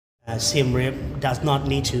Siem Reap does not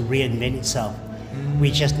need to reinvent itself.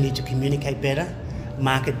 We just need to communicate better,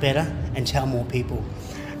 market better, and tell more people.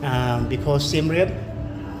 Because Siem Reap,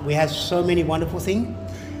 we have so many wonderful things,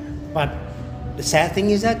 but the sad thing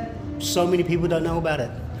is that so many people don't know about it.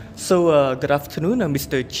 So, good afternoon,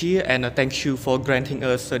 Mr. Chia, and thank you for granting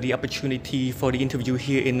us the opportunity for the interview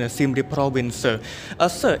here in Siem Reap province.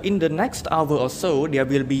 Sir, in the next hour or so, there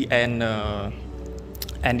will be an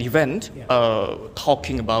event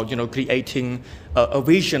talking about creating a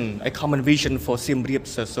vision, a common vision for Siem Reap.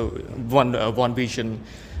 So one vision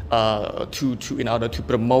in order to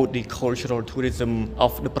promote the cultural tourism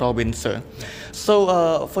of the province.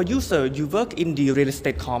 So for you, sir, you work in the real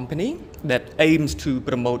estate company that aims to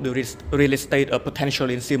promote the real estate potential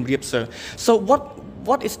in Siem Reap, sir. So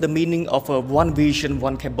what is the meaning of one vision,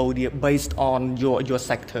 one Cambodia based on your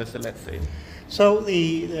sectors, let's say? So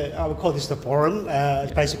I would call this the forum.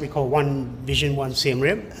 It's basically called One Vision, One Siem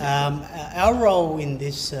Reap. Our role in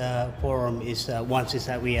this forum is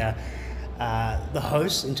that we are the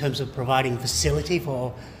host in terms of providing facility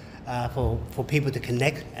for people to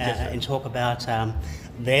connect and talk about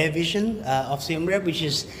their vision of Siem Reap, which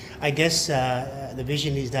is, I guess, the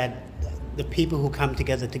vision is that the people who come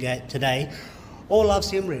together today all love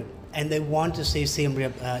Siem Reap and they want to see Siem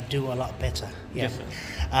Reap do a lot better. Yeah. Yes, sir.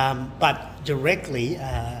 But directly,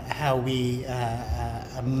 how we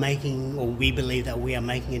are making, or we believe that we are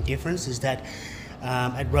making a difference, is that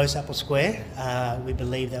at Rose Apple Square, we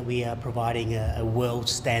believe that we are providing a world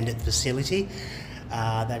standard facility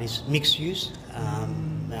that is mixed use.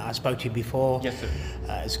 I spoke to you before. Yes, sir.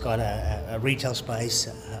 It's got a retail space,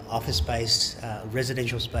 office space,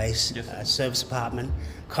 residential space, yes, service apartment,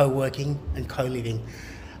 co-working and co-living.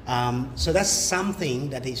 So that's something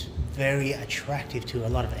that is very attractive to a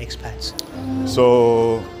lot of expats.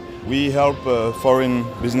 So we help foreign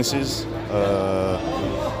businesses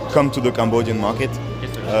come to the Cambodian market.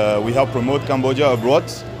 Yes, we help promote Cambodia abroad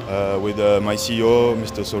with my CEO,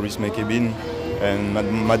 Mr. Soris Mekebin, and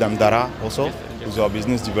Madame Dara also, who's our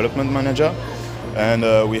business development manager.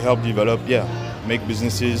 And we help develop, make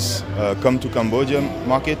businesses come to Cambodian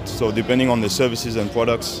market. So depending on the services and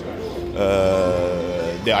products,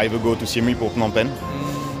 they either go to Siem Reap or Phnom Penh.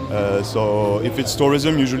 So if it's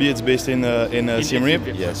tourism, usually it's based in Siem Reap.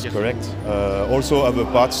 Yes, correct. Also other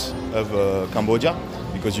parts of Cambodia,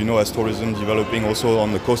 because as tourism developing also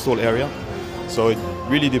on the coastal area. So it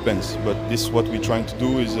really depends. But this what we're trying to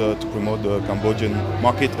do is to promote the Cambodian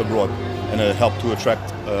market abroad and help to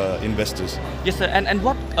attract investors. Yes, sir. And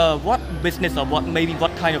what business or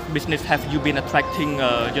what kind of business have you been attracting,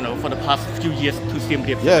 for the past few years to Siem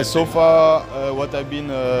Reap? Yeah, so far what I've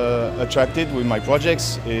been attracted with my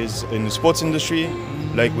projects is in the sports industry.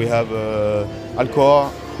 Like we have Alcor,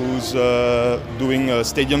 who's doing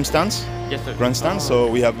stadium stands, yes, sir. grandstands. So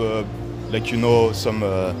we have some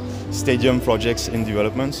stadium projects in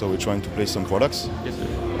development. So we're trying to place some products. Yes, sir.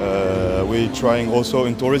 We're trying also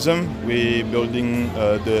in tourism. We're building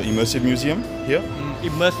the immersive museum here.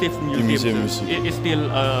 Immersive museum. It's still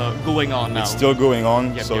going on now. It's still going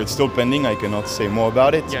on, Yep, so yep. it's still pending. I cannot say more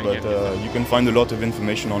about it, Yeah, but yeah. you can find a lot of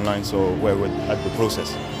information online. So we're at the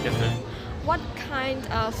process. Yes, sir. What kind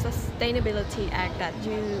of sustainability act that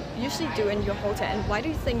you usually do in your hotel, and why do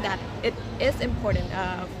you think that it is important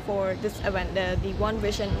for this event, the One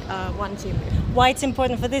Vision, One Siem Reap? Why it's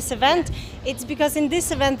important for this event? It's because in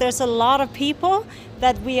this event there's a lot of people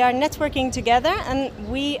that we are networking together, and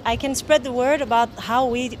I can spread the word about how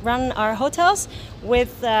we run our hotels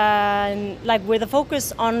with a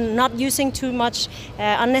focus on not using too much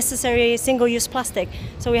unnecessary single-use plastic.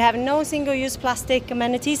 So we have no single-use plastic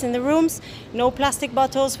amenities in the rooms, no plastic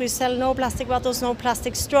bottles. We sell no plastic bottles, no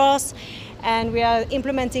plastic straws. And we are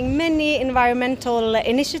implementing many environmental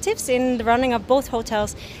initiatives in the running of both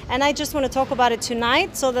hotels. And I just want to talk about it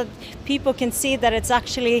tonight so that people can see that it's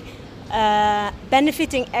actually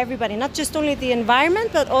benefiting everybody, not just only the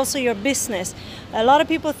environment, but also your business. A lot of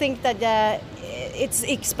people think that it's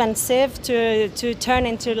expensive to turn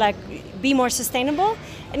into be more sustainable.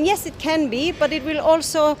 And yes, it can be, but it will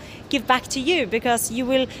also give back to you, because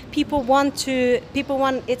people want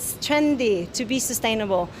it's trendy to be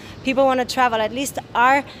sustainable. People want to travel. At least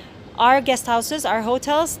our guest houses, our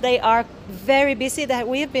hotels, they are very busy. That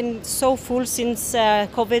we have been so full since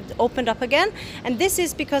COVID opened up again. And this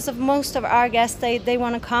is because of most of our guests, they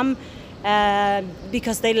want to come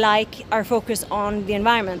because they like our focus on the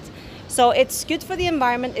environment. So it's good for the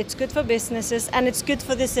environment, it's good for businesses, and it's good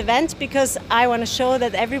for this event, because I want to show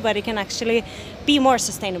that everybody can actually be more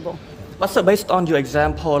sustainable. But so based on your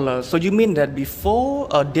example, so you mean that before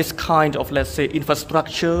this kind of, let's say,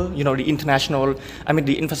 infrastructure, the international,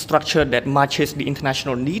 the infrastructure that matches the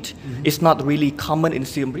international need is not really common in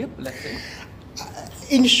Siem Reap, let's say?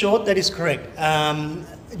 In short, that is correct.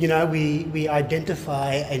 We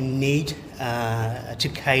identify a need to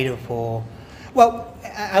cater for. Well,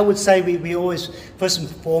 I would say we always, first and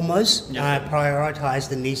foremost, prioritize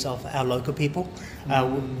the needs of our local people.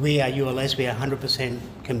 We are ULS, we are 100%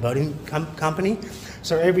 Cambodian company.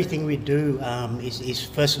 So everything we do is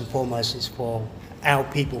first and foremost is for our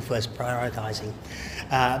people first, prioritizing.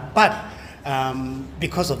 But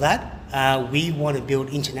because of that, we want to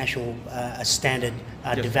build international standard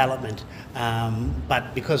development.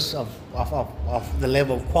 But because of the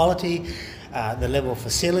level of quality, the level of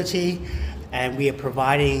facility, and we are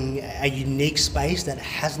providing a unique space that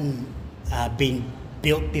hasn't been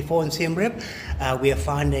built before in Siem Reap. We are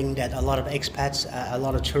finding that a lot of expats, a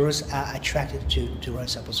lot of tourists are attracted to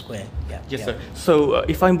Rose Apple Square. Yes, sir. So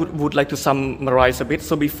if I would like to summarize a bit,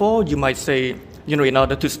 so before you might say, in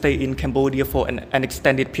order to stay in Cambodia for an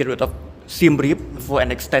extended period of Siem Reap for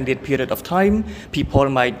an extended period of time, people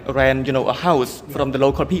might rent, a house from the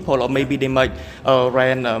local people, or maybe they might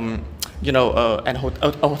rent,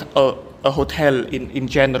 a hotel in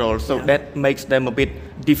general, so that makes them a bit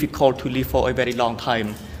difficult to live for a very long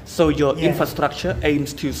time. So your infrastructure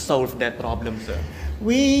aims to solve that problem, sir?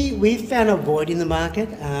 We found a void in the market.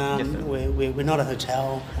 Yes, we're not a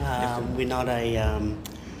hotel. We're not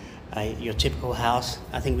your typical house.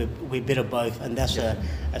 I think we bit of both, and that's a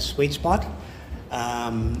sweet spot.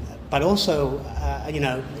 But also,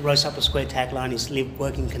 Rose Apple Square tagline is Live,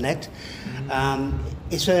 Work and Connect.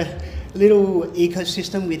 It's a little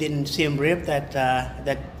ecosystem within Siem Reap that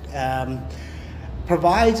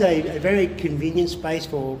provides a very convenient space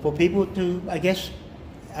for people to, I guess,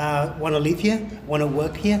 want to live here, want to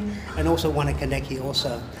work here, and also want to connect here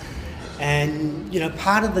also. And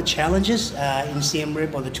part of the challenges in Siem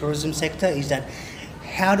Reap or the tourism sector is that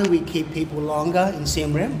how do we keep people longer in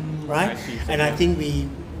Siem Reap, right? And I think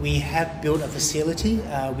we have built a facility.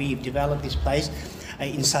 We've developed this place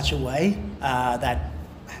in such a way that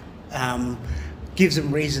gives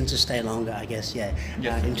them reason to stay longer, I guess,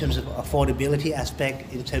 in terms of affordability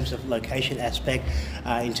aspect, in terms of location aspect,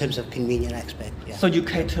 in terms of convenient aspect. So you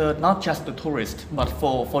cater not just the tourists, but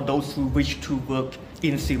for those who wish to work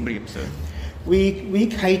in Siem Reap, sir? We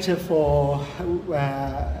cater for,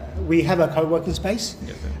 we have a co-working space,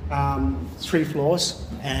 3 floors,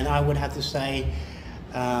 and I would have to say,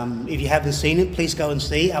 if you haven't seen it, please go and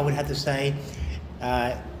see. I would have to say,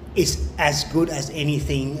 it's as good as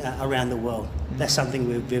anything around the world. That's something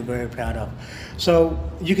we're very proud of. So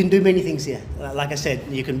you can do many things here. Like I said,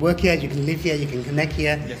 you can work here, you can live here, you can connect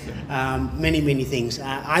here. Yes, sir. Many things.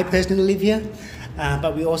 I personally live here,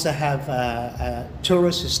 but we also have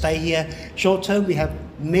tourists who stay here short term. We have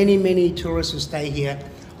many tourists who stay here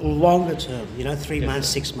longer term, 3 months,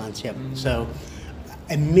 6 months. So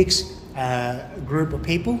a mixed group of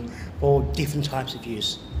people for different types of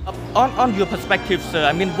use. On your perspective,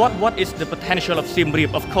 sir, what is the potential of Siem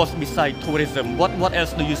Reap, of course, besides tourism? What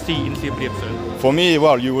else do you see in Siem Reap, sir? For me,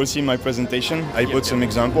 well, you will see my presentation. I put some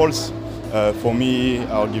examples. For me,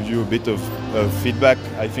 I'll give you a bit of feedback.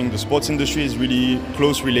 I think the sports industry is really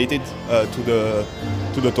close related to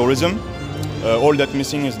the tourism. All that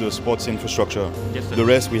missing is the sports infrastructure. Yes, sir. The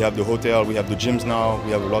rest, we have the hotel, we have the gyms now,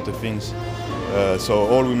 we have a lot of things. So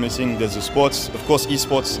all we're missing, there's the sports. Of course,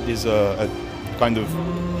 esports is a kind of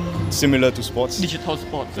similar to sports. Digital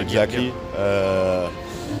sports. Exactly.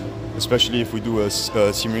 Especially if we do a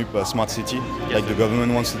Siem Reap smart city, like the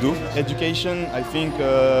government wants to do. Education, I think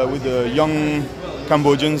with the young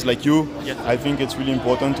Cambodians like you, I think it's really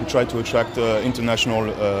important to try to attract international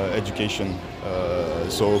education.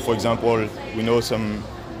 So for example, we know some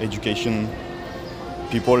education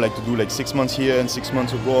people like to do like 6 months here and 6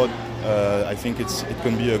 months abroad. I think it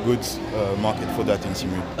can be a good market for that in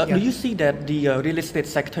Siem Reap. Do you see that the real estate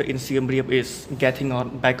sector in Siem Reap is getting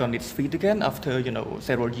back on its feet again after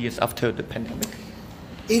several years after the pandemic?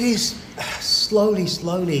 It is slowly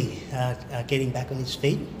getting back on its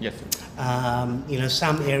feet. Yes.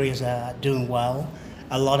 Some areas are doing well,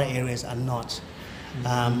 a lot of areas are not.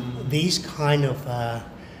 These kind of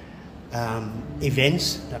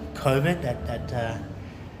events, like COVID, that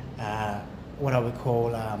what I would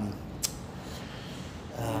call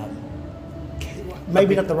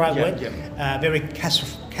maybe not the right word. Very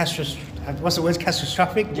what's the word?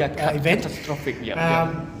 Catastrophic event. Catastrophic.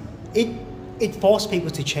 It forced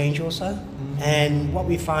people to change also, and what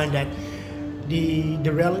we find that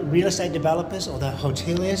the real estate developers or the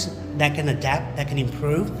hoteliers that can adapt, that can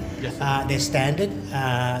improve their standard,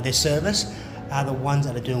 their service, are the ones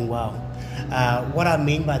that are doing well. What I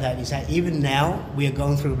mean by that is that even now we are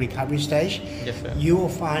going through recovery stage. Yes, sir. You will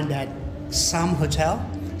find that some hotel,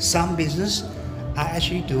 some business are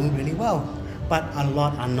actually doing really well, but a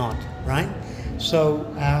lot are not, right? So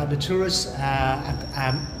the tourists,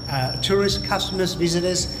 customers,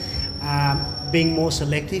 visitors being more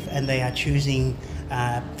selective, and they are choosing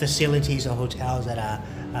facilities or hotels that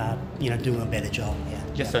are doing a better job. Yeah.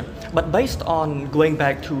 Yes, sir. But based on going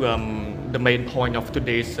back to the main point of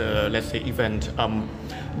today's, let's say, event,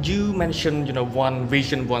 you mentioned, one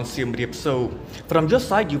vision, one Siem Reap. So from your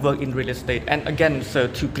side, you work in real estate, and again, sir,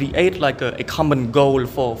 to create like a common goal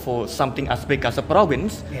for something as big as a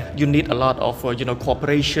province, you need a lot of,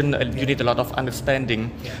 cooperation, and you need a lot of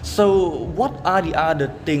understanding. So what are the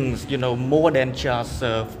other things, more than just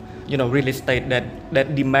real estate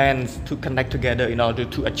that demands to connect together in order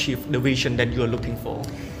to achieve the vision that you are looking for?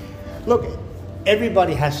 Look,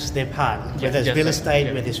 everybody has their part, whether it's real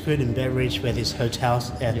estate, whether it's food and beverage, whether it's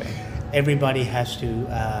hotels. Everybody has to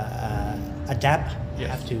adapt,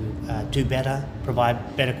 have to do better,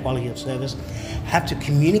 provide better quality of service, have to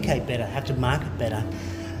communicate better, have to market better.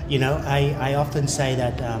 I often say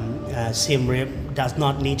that Siem Reap does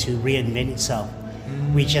not need to reinvent itself.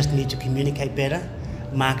 We just need to communicate better,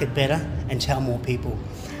 market better, and tell more people.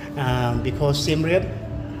 Because Siem Reap,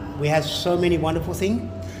 we have so many wonderful things,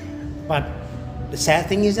 but the sad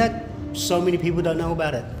thing is that so many people don't know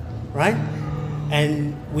about it, right?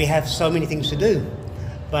 And we have so many things to do,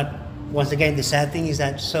 but once again, the sad thing is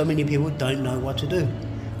that so many people don't know what to do.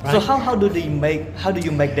 Right? So how do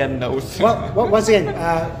you make them know? Well, once again,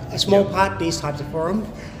 a small part, these types of forums,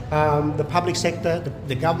 the public sector,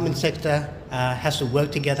 the government sector has to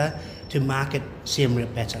work together to market Siem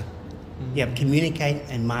Reap better. Communicate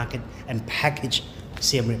and market and package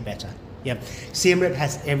Siem Reap better. Siem Reap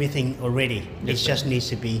has everything already. It just needs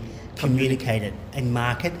to be communicated and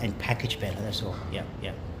market and package better. That's all. Okay.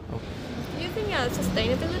 Do you think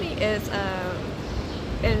sustainability is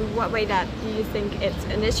in what way that do you think it's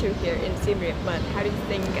an issue here in Siem Reap? But how do you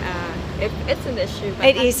think if it's an issue?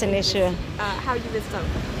 It is an issue. How do you solve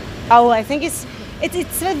it? Oh, I think it's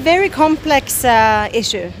a very complex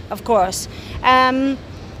issue, of course,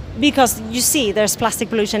 because you see there's plastic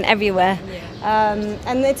pollution everywhere,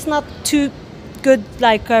 and it's not too good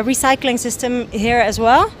like a recycling system here as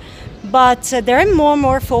well. But there are more and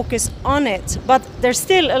more focus on it. But there's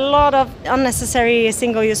still a lot of unnecessary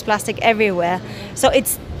single-use plastic everywhere, so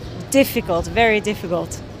it's difficult, very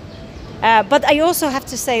difficult. But I also have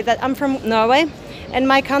to say that I'm from Norway. In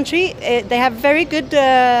my country, they have very good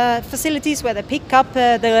facilities where they pick up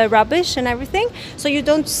the rubbish and everything. So you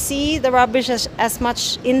don't see the rubbish as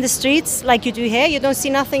much in the streets like you do here. You don't see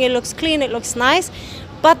nothing. It looks clean. It looks nice.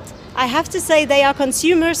 But I have to say they are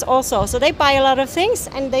consumers also. So they buy a lot of things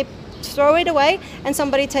and they throw it away and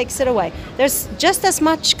somebody takes it away. There's just as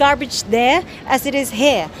much garbage there as it is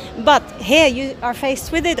here. But here you are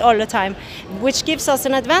faced with it all the time, which gives us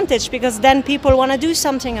an advantage because then people want to do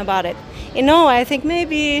something about it. I think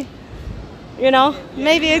maybe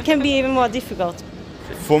it can be even more difficult.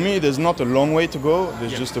 For me, there's not a long way to go.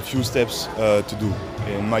 There's just a few steps to do,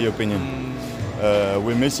 in my opinion.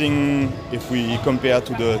 We're missing, if we compare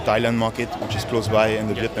to the Thailand market, which is close by, and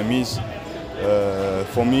the Vietnamese,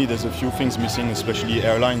 for me, there's a few things missing, especially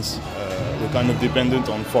airlines. We're kind of dependent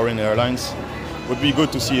on foreign airlines. It would be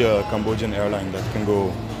good to see a Cambodian airline that can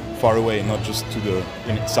go far away, not just to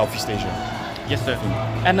Southeast Asia. Yes, sir.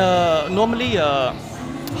 And normally,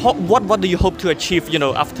 what do you hope to achieve,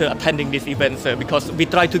 after attending this event, sir? Because we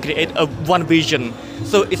try to create one vision.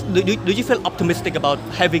 So, do you feel optimistic about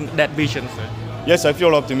having that vision, sir? Yes, I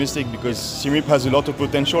feel optimistic because Siem Reap has a lot of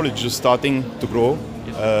potential. It's just starting to grow.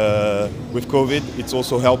 With COVID, it's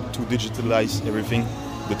also helped to digitalize everything,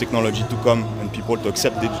 the technology to come and people to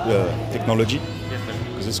accept technology.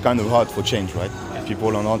 Because it's kind of hard for change, right?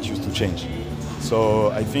 People are not used to change.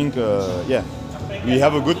 So I think, we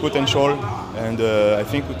have a good potential, and I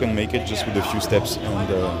think we can make it just with a few steps and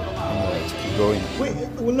to keep going.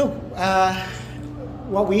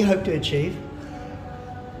 What we hope to achieve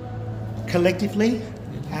collectively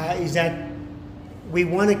is that we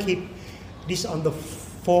want to keep this on the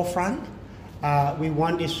forefront. We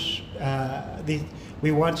want this.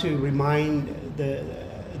 We want to remind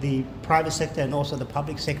the private sector and also the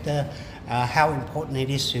public sector how important it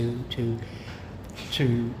is to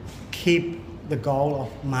keep the goal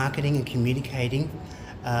of marketing and communicating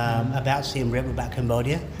about Siem Reap, about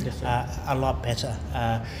Cambodia, Yes, sir. a lot better.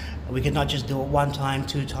 We cannot just do it one time,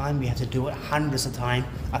 two times. We have to do it hundreds of times,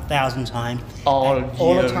 1,000 times, all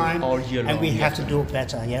the time, all year and long, we have yes, to sir. do it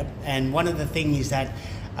better. Yep. And one of the things is that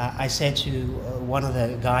I said to one of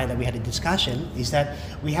the guy that we had a discussion is that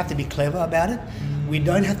we have to be clever about it. We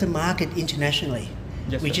don't have to market internationally.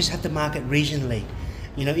 Yes, We sir. just have to market regionally.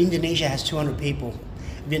 You know, Indonesia has 200 people.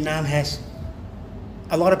 Vietnam has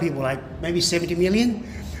a lot of people, like maybe 70 million.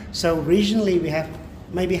 So regionally, we have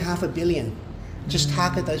maybe 500 million. Just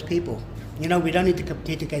target those people. You know, we don't need to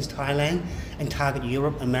compete against Thailand and target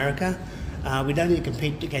Europe, America. We don't need to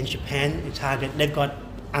compete against Japan and target. They've got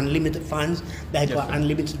unlimited funds. They've Yes, got sir.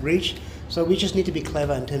 unlimited reach. So we just need to be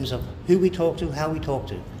clever in terms of who we talk to, how we talk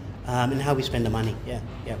to, and how we spend the money. Yeah,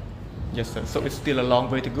 yeah. Yes, sir. So it's still a long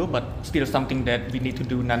way to go, but still something that we need to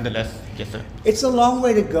do nonetheless. Yes, sir. It's a long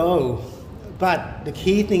way to go, but the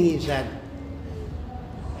key thing is that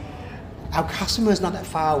our customer is not that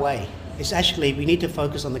far away. It's actually, we need to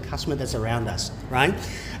focus on the customer that's around us, right?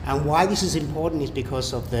 And why this is important is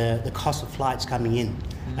because of the cost of flights coming in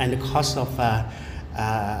and the cost of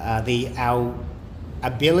our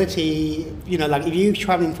ability, you know, like if you're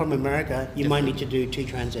traveling from America, you might need to do 2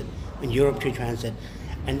 transit, in Europe 2 transit,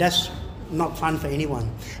 and that's not fun for anyone.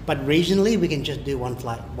 But regionally, we can just do one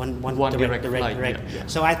flight, one direct flight, direct. yeah, yeah.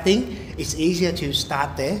 So I think it's easier to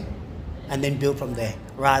start there and then build from there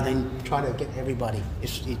rather than try to get everybody.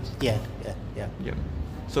 Yeah. Yeah.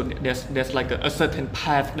 So there's like a certain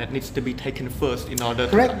path that needs to be taken first in order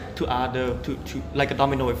Correct. to like a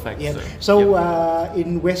domino effect. Yeah. sir. So Yeah.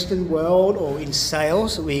 in Western world or in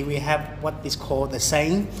sales, we have what is called the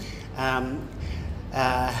saying.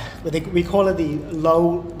 We call it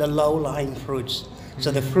the low lying fruits. So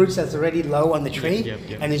the fruits that's already low on the tree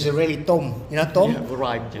yeah. and is already tom. You know tom. Yeah,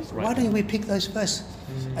 right. Yes, right. Why don't we pick those first?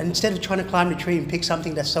 And instead of trying to climb the tree and pick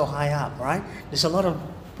something that's so high up, right? There's a lot of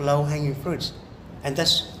low hanging fruits, and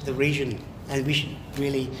that's the region. And we should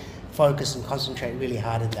really focus and concentrate really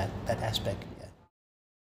hard on that aspect.